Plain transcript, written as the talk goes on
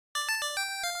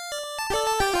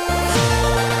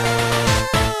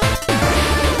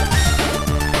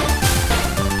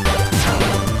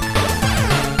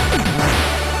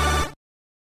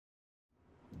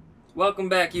Welcome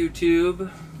back, YouTube,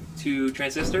 to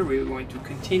Transistor. We're going to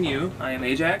continue. I am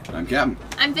Ajax. I'm Captain.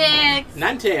 I'm Vix. And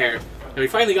I'm Tear. And we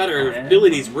finally got our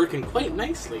abilities working quite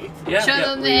nicely. Yeah, Show yeah,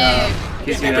 them there. in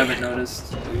case you haven't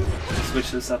noticed, switch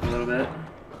this up a little bit.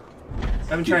 I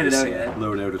haven't tried it out yet.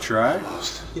 Load out a try.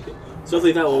 So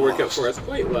hopefully that will work out for us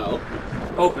quite well.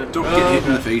 Open. Don't get hit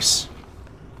in the face.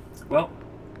 Well.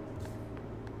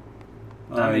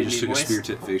 You just took a spear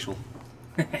tip facial.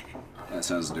 That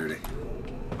sounds dirty.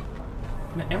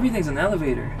 Man, everything's an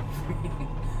elevator.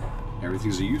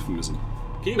 Everything's a euphemism.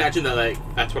 Can you imagine that, like,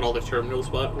 that's what all the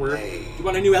terminals were? Hey. You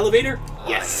want a new elevator?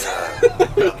 Yes.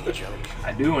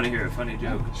 I do want to hear a funny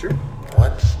joke. Sure.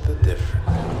 What's the difference?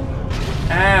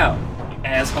 Ow, you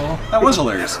asshole. That was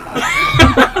hilarious. It's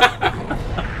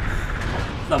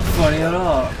not funny at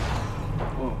all.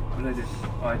 Whoa, what did I do?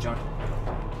 Oh, I jumped.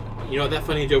 You know what, that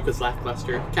funny joke was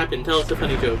lackluster. Captain, tell us a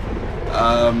funny joke.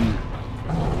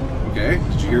 Okay.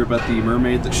 Did you hear about the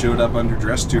mermaid that showed up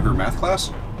underdressed to her math class?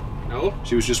 No?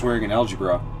 She was just wearing an algae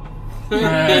bra.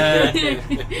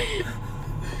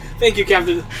 Thank you,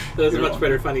 Captain. That was a much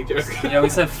better funny joke. Yeah, we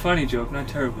said funny joke, not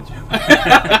terrible joke.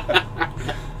 Are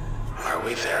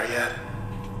we there yet?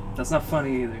 That's not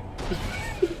funny either.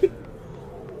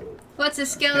 What's a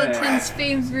skeleton's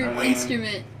favorite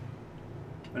instrument?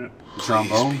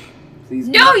 Trombone? Please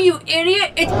No, you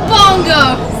idiot! It's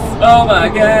bongos! Oh my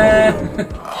god!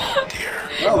 Oh dear.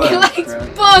 Well, He then. likes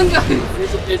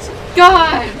bongos! It's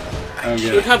God! I don't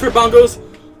get no it. time for bongos.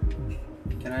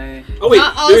 Can I... Oh wait,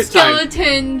 Not all there's time.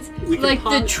 skeletons We can like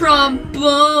the pause.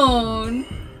 trombone.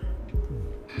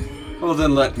 Well,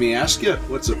 then let me ask you,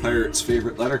 what's a pirate's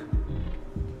favorite letter?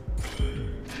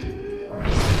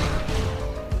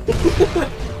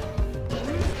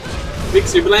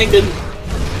 Mix your blanket.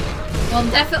 Well,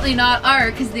 definitely not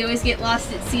R, because they always get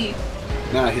lost at sea.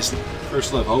 Nah, his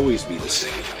first love always be the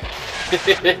same.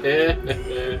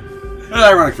 Well,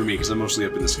 ironic for me, because I'm mostly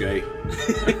up in the sky.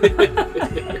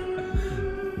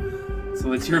 So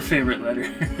what's your favorite letter?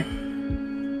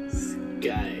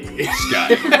 Guy.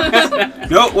 Sky.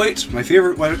 No, wait. My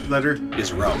favorite letter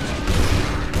is rum.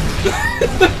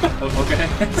 Oh, okay.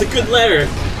 It's a good letter.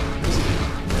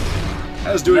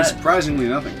 I was doing That- surprisingly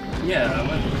nothing. Yeah,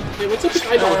 what? Hey, what's up with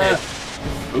eyeball head?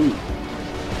 Ooh.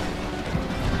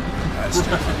 That's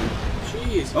terrifying.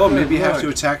 Jeez. Oh, maybe you have Lord. to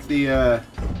attack the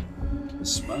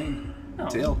spine. No.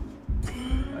 Tail.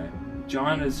 Right.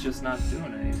 John is just not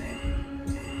doing anything.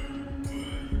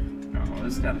 No,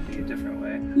 there's gotta be a different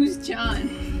way. Who's John?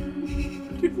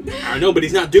 I don't know, but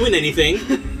he's not doing anything.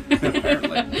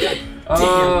 Apparently.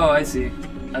 Oh, I see.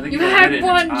 I think You I had did it in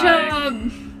one I. job!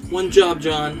 One job,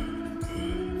 John.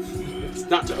 It's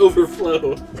not to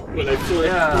overflow when I feel like.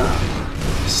 Yeah.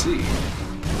 Let's see.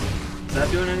 Is that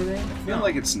doing anything? I feel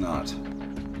like it's not. So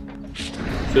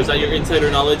is that your insider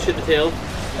knowledge? Hit the tail.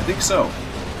 I think so.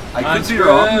 I I'm could be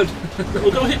wrong. screwed.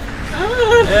 Well, go hit.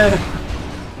 Ah! Yeah.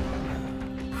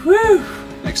 Whew.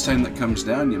 Next time that comes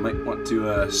down, you might want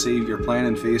to save your plan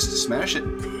and phase to smash it.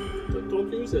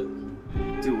 Don't use it.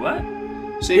 Do what?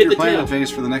 Save Hit your the plan tail. and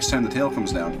phase for the next time the tail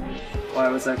comes down. Why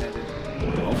was that gonna do?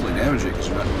 Hopefully damage it, because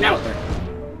you're not going Now. out there.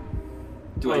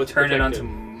 Do Oh, I it's turn it onto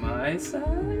protected. my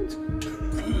side?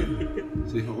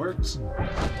 See if it works.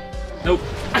 Nope.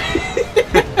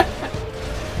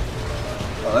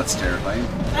 Oh, that's terrifying.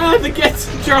 Ah, the gets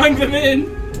drawing them in.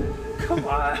 Come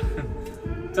on.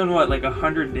 Done what, like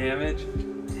 100 damage?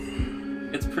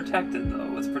 It's protected though.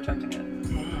 What's protecting it?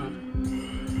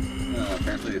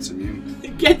 Apparently it's immune.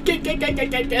 Get.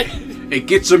 It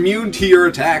gets immune to your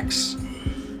attacks.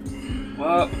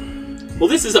 Well, Well,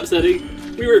 this is upsetting.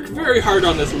 We worked very hard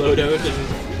on this loadout, and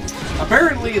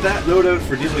Apparently that loadout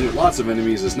for dealing with lots of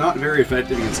enemies is not very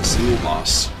effective against a single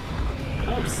boss.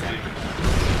 upsetting.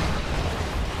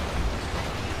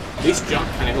 At least jump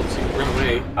kind of helps you run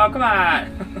away. oh come on.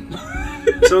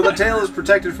 So the tail is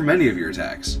protected from any of your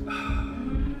attacks.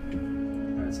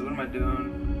 Alright, so what am I doing?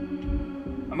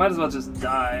 I might as well just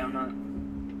die. I'm not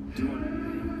doing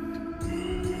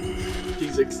anything.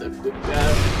 He's accepted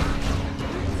that.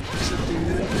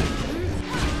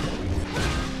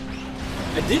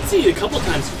 I did see a couple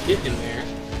times you hit him there.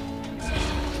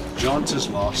 Jaunt is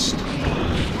lost.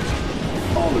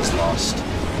 All is lost.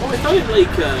 Oh, I thought it like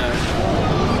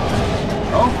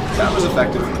Oh, that was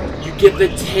effective. you get the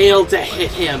tail to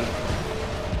hit him.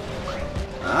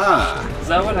 Ah, Is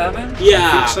that what happened? I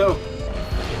Yeah. think so.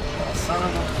 Oh, son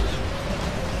of a...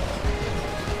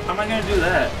 How am I gonna do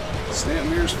that? Stay at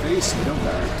Mirror's face and you don't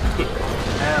die.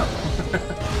 Ow.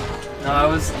 No, I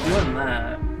was doing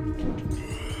that.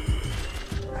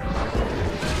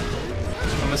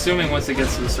 I'm assuming once it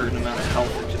gets to a certain amount of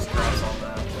health, it just drops all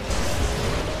that.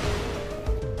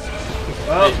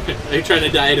 Well, Are you trying to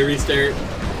die to restart?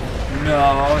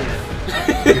 no.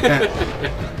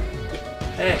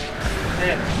 Hey,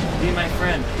 be my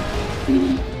friend.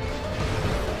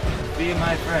 Be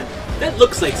my friend. That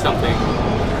looks like something.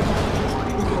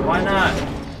 Why not?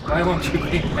 Why won't you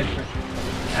be my friend?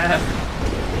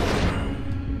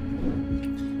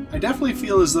 I definitely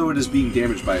feel as though it is being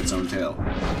damaged by its own tail.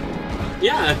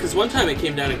 Yeah, because one time it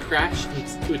came down and crashed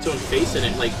into its own face and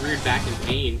it like reared back in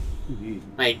pain.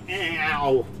 Like,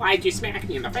 ow, why'd you smack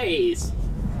me in the face?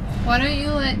 Why don't you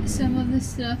let some of the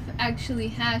stuff actually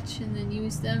hatch and then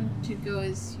use them to go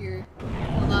as your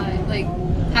ally? Like,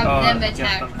 have them get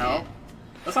attack them help? it.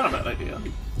 That's not a bad idea.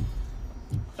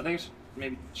 I think I should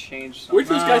maybe change something. Where'd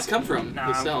those guys come from?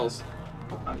 Nah, The I'm cells.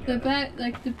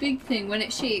 Like the big thing when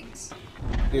it shakes.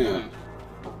 Yeah.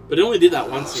 But it only did that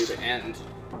once near the end.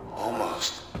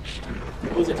 Almost.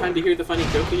 Was it time to hear the funny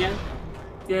joke again?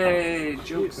 Yay,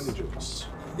 jokes. Jokes.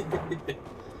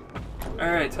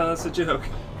 Alright, tell us a joke.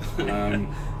 I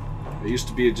used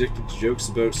to be addicted to jokes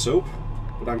about soap,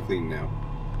 but I'm clean now.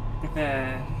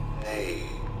 Hey.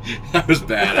 That was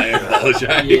bad, I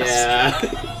apologize.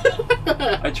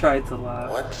 Yeah. I tried to laugh.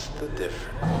 What's the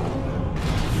difference?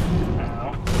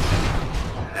 Ow.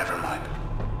 Never mind.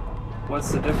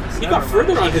 What's the difference? He got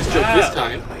further on his joke this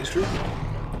time. It's true.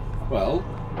 Well,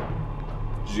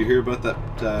 did you hear about that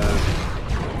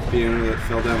piano that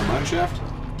fell down a mine shaft?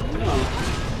 No.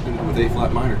 Ended with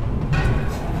A-flat minor.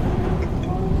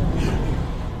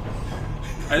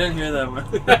 I didn't hear that one.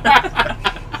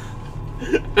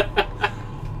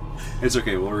 It's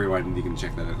okay, we'll rewind and you can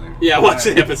check that out later. Yeah, watch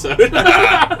the episode.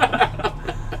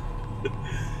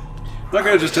 Not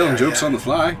gonna just tell him jokes on the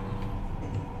fly.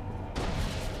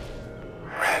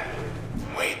 Red,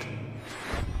 wait.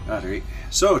 Alright.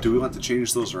 So, do we want to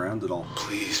change those around at all?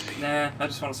 Please be. Nah, I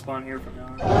just want to spawn here from now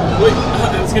on. Wait,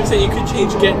 I was gonna say you could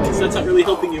change get because that's not really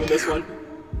helping you in this one.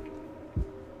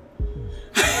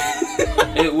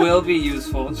 It will be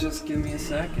useful, just give me a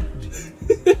second.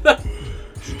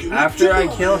 After I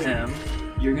kill him,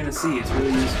 you're gonna see it's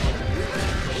really useful.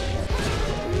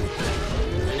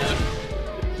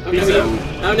 Oh no!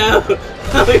 Oh no!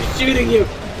 Oh, he's shooting you!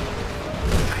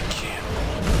 I can't.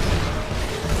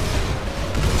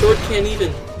 Sword can't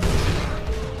even.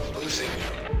 Losing you.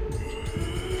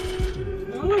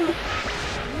 Oh.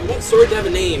 I want sword to have a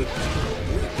name.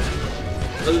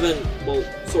 Other than, well,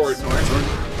 sword.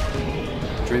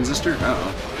 Transistor?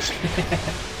 Uh-oh.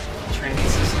 Training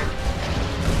sister.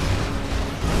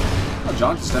 Oh,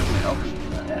 John's definitely helping in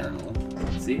that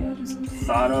area. See, I just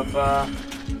thought of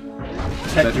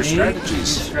Better technique, strategies.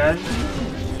 strategy.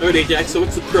 Okay, Jack, so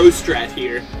what's the pro strat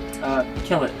here?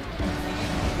 Kill it.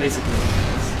 Basically.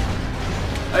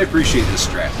 I appreciate this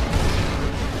strat.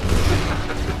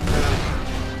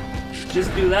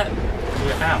 Just do that.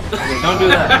 Ow. Okay, don't do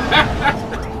that.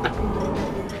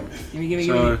 Gimme.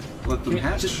 So, let them Gimme,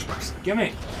 hatch. just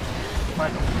gimme.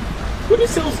 Fine. What do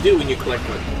cells do when you collect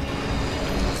one?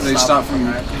 They stop from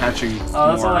hatching.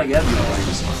 Oh, that's all I get. more I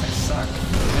eggs. suck.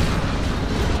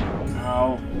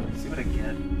 Ow. See what I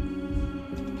get.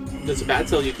 There's a bad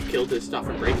cell you can kill to stop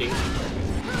from breaking.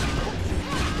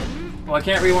 Well, I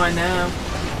can't rewind now.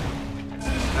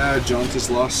 John just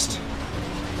lost.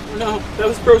 Oh no, that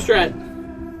was pro strat.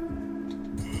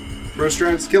 Pro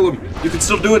strats, kill him. You can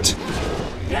still do it.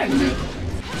 Yeah, I can do it.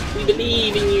 We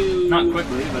believe in you. Not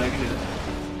quickly, but I can do it.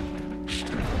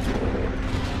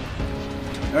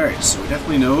 Alright, so we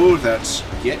definitely know that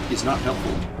get is not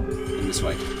helpful in this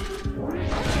fight.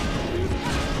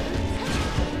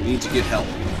 We need to get help.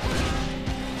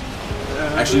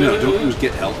 Actually, no, don't use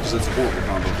get help because that's a horrible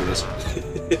combo for this.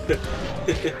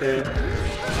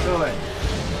 Go away.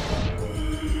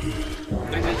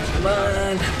 Come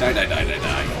on.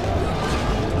 Die.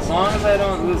 As long as I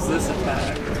don't lose this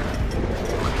attack.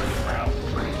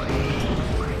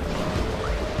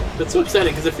 That's so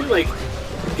upsetting because I feel like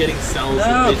getting cells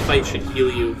No. in mid-fight should heal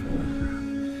you.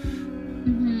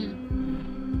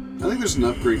 I think there's an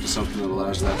upgrade to something that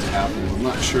allows that to happen. I'm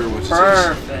not sure what it is.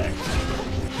 Perfect.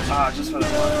 Ah, just what I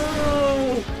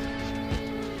want.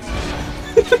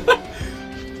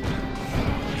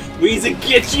 Weezy,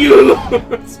 get you!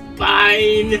 It's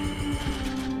fine!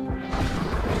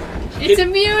 It's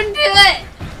immune to it!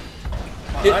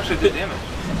 Well, that actually did damage.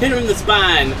 Hit him in the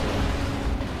spine!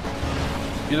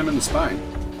 Hit him in the spine.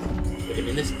 Hit him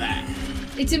in the spine.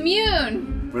 It's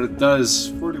immune! But it does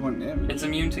 41 damage. It's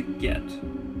immune to get.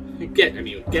 Get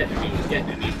immune, get immune, get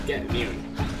immune, get immune.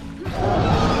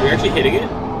 Are we actually hitting it?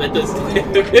 That does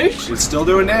damage? It's still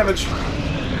doing damage.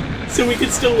 So we could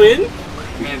still win?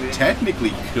 Maybe.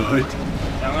 Technically good.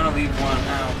 I'm gonna leave one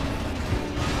out.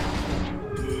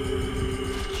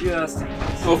 Just in case.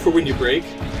 Oh, for when you break?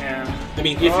 Yeah. I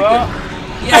mean, if you Oh.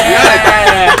 could.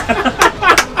 Yeah!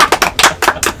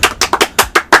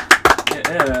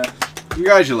 Yeah.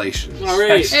 Congratulations. All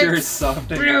right. Texture is It's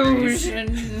soft and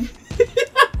Fusion.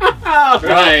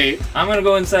 Right. I'm gonna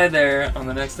go inside there on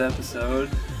the next episode.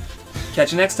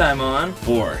 Catch you next time on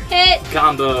Four. Hit.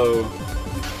 Combo.